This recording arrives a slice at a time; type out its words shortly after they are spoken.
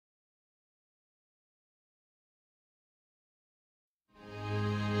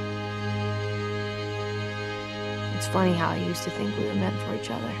It's funny how I used to think we were meant for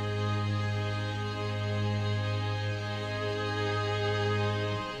each other.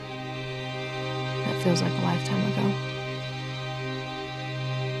 That feels like a lifetime ago.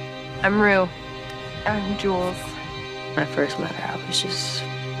 I'm Rue. I'm Jules. When I first met her, I was just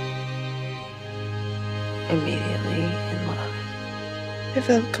immediately in love. I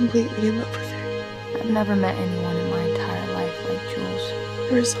fell completely in love with her. I've never met anyone in my entire life like Jules.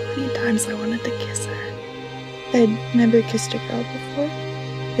 There were so many times I wanted to kiss her. I'd never kissed a girl before.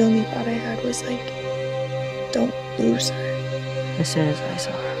 The only thought I had was like, don't lose her. As soon as I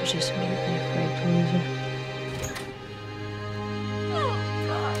saw her, I was just immediately afraid to lose her.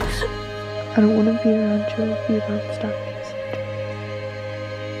 I don't want to be around you if you don't stop kissing her.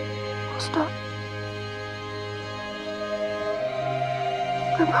 I'll stop.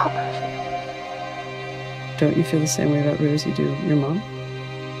 I promise. Don't you feel the same way about Rue as you do your mom?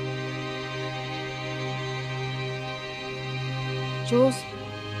 Jules?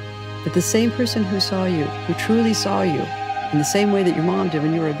 But the same person who saw you, who truly saw you, in the same way that your mom did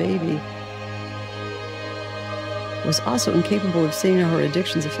when you were a baby, was also incapable of seeing how her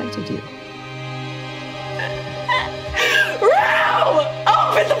addictions affected you.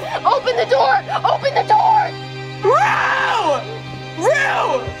 Open the door! Open the door! Rue!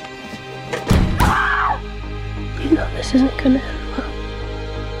 Rue! Ah! You know this isn't gonna end well.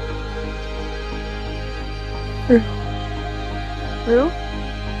 Rue?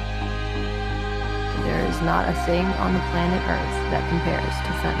 There is not a thing on the planet Earth that compares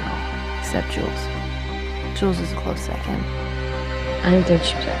to fentanyl, except Jules. Jules is a close second. I didn't think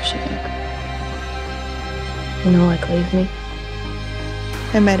she was actually gonna go. You know, like, leave me.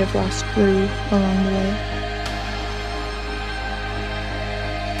 I might have lost Rue along the way.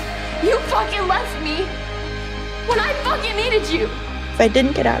 You fucking left me when I fucking needed you. If I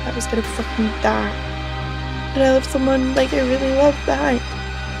didn't get out, I was gonna fucking die. And I left someone like I really loved behind.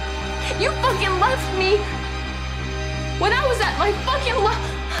 You fucking left me when I was at my fucking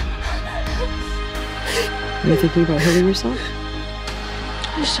Are you thinking about hurting yourself?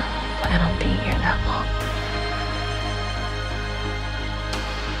 I just don't plan on being here that long.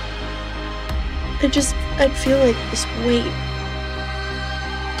 I'd feel like this weight.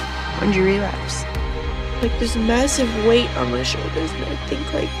 When'd you relapse? Like this massive weight on my shoulders, and I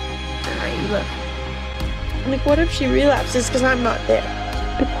think like, Alright, you left. like what if she relapses because I'm not there?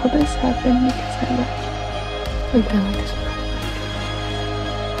 If all this happened because I left you. I've been like this my whole life.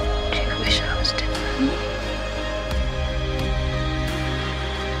 Do you wish I was different?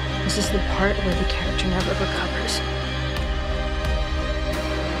 This is the part where the character never recovers.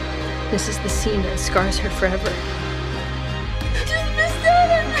 This is the scene that scars her forever. Just missed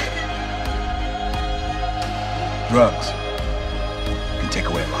out. Drugs can take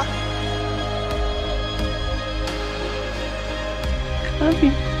away a lot. I love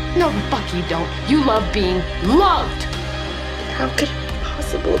you. No, the fuck you don't. You love being loved. How could it be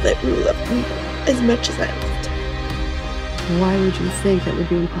possible that Rue loved me as much as I loved her? Why would you think that would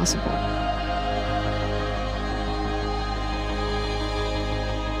be impossible?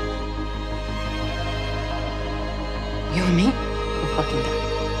 You and me, we're fucking done.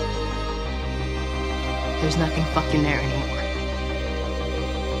 There's nothing fucking there anymore.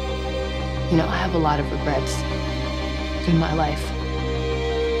 You know, I have a lot of regrets in my life.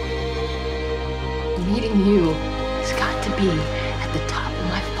 Meeting you has got to be at the top of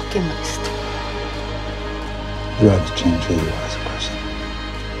my fucking list. Drugs change who you are as a person.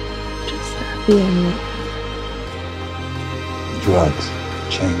 Just happy I'm not. Drugs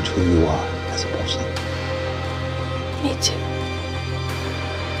change who you are as a person. Me too.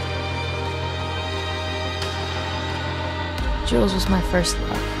 Jules was my first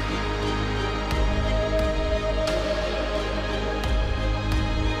love.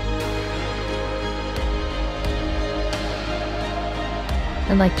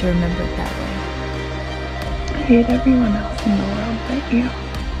 I'd like to remember it that way. I hate everyone else in the world but you.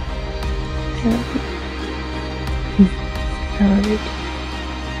 I love you. I love you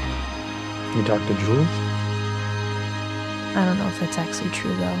too. You talk to Jules? I don't know if that's actually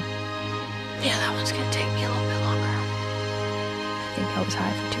true, though. Yeah, that one's gonna take me a little bit longer. I think I was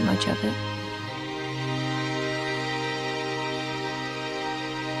high for too much of it.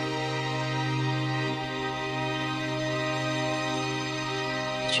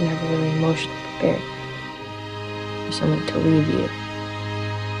 But you're never really emotionally prepared for someone to leave you.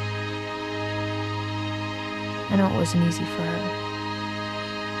 I know it wasn't easy for her.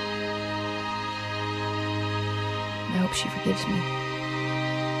 I hope she forgives me.